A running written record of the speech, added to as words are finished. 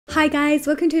Hi guys,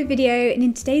 welcome to a video, and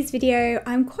in today's video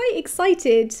I'm quite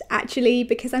excited actually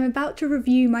because I'm about to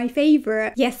review my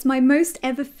favourite, yes, my most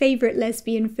ever favourite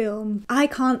lesbian film. I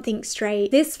Can't Think Straight.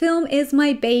 This film is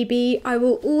my baby. I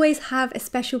will always have a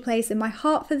special place in my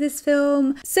heart for this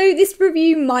film. So this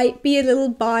review might be a little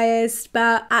biased,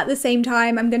 but at the same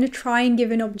time I'm going to try and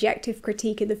give an objective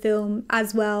critique of the film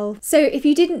as well. So if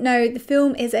you didn't know, the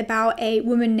film is about a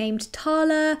woman named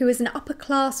Tala, who is an upper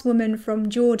class woman from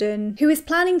Jordan, who is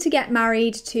planning to get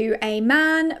married to a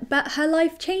man, but her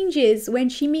life changes when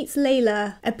she meets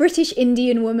Layla, a British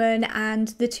Indian woman, and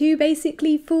the two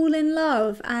basically fall in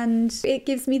love, and it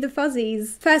gives me the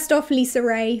fuzzies. First off, Lisa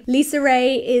Ray. Lisa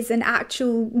Ray is an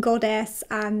actual goddess,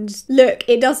 and look,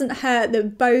 it doesn't hurt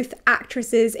that both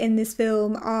actresses in this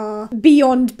film are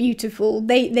beyond beautiful.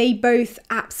 They both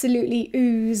absolutely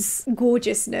ooze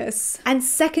gorgeousness. And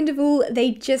second of all, they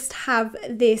just have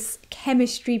this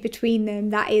chemistry between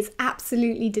them that is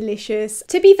absolutely delicious.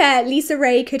 To be fair, Lisa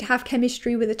Ray could have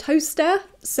chemistry with a toaster,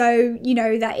 so you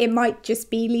know that it might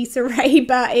just be Lisa Ray,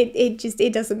 but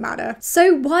it doesn't matter.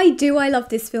 So why do I love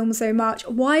this film so much?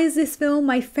 Why is this film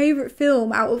my favourite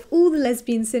film out of all the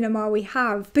lesbian cinema we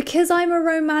have? Because I'm a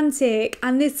romantic,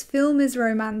 and this film is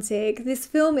romantic. This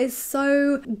film is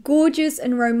so gorgeous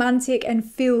and romantic and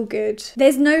feel good.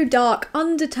 There's no dark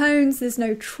undertones, there's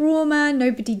no trauma,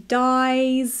 nobody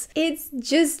dies. It's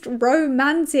just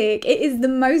romantic. It is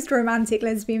the most romantic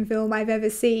lesbian film I've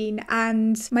ever seen,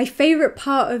 and my favourite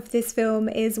part of this film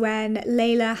is when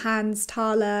Layla hands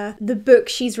Tala the book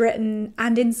she's written,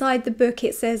 and inside the book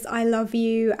it says "I love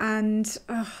you," and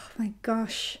oh my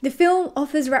gosh. The film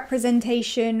offers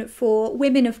representation for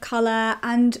women of colour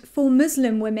and for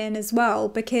Muslim women as well,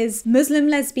 because Muslim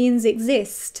lesbians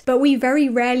exist, but we very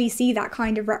rarely see that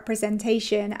kind of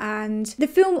representation. And the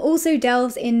film also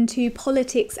delves into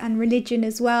politics and religion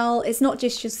as well. It's not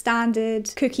just your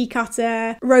standard cookie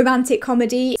cutter romantic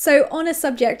comedy. So on a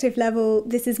subjective level,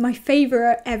 this is my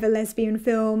favourite ever lesbian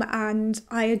film and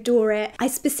I adore it. I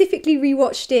specifically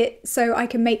rewatched it so I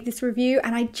can make this review,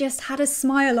 and I just had a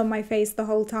smile on my face the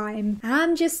whole time. And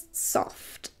I'm just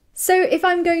soft. So if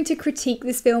I'm going to critique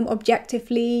this film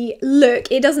objectively,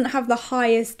 look, it doesn't have the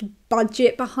highest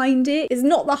budget behind it. It's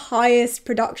not the highest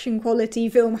production quality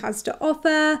film has to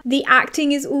offer. The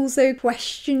acting is also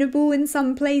questionable in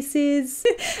some places.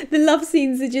 The love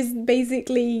scenes are just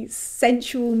basically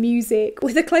sensual music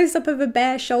with a close-up of a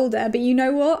bare shoulder, but you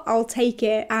know what? I'll take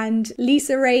it. And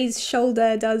Lisa Ray's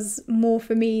shoulder does more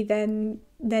for me than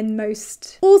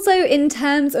most. Also, in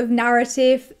terms of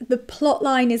narrative, the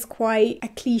plotline is quite a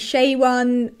cliche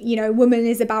one. You know, woman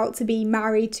is about to be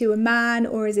married to a man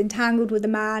or is entangled with a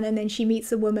man, and then she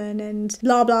meets a woman and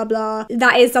blah blah blah.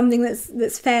 That is something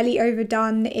that's fairly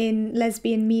overdone in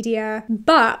lesbian media.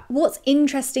 But what's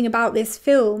interesting about this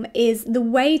film is the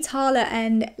way Tala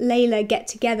and Layla get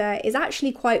together is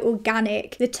actually quite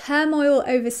organic. The turmoil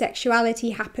over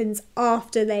sexuality happens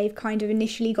after they've kind of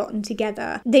initially gotten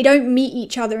together. They don't meet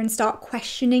each other and start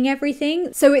questioning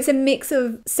everything. So it's a mix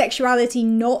of sexuality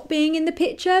not being in the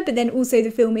picture, but then also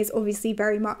the film is obviously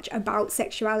very much about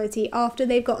sexuality after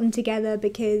they've gotten together,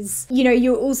 because, you know,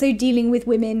 you're also dealing with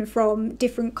women from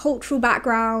different cultural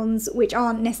backgrounds which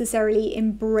aren't necessarily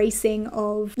embracing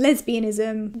of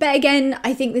lesbianism. But again,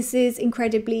 I think this is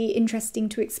incredibly interesting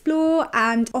to explore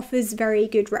and offers very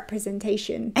good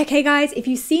representation. Okay guys, if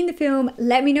you've seen the film,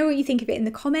 let me know what you think of it in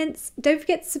the comments. Don't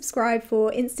forget to subscribe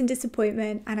for instant disappointment,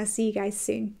 and I'll see you guys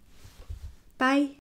soon. Bye.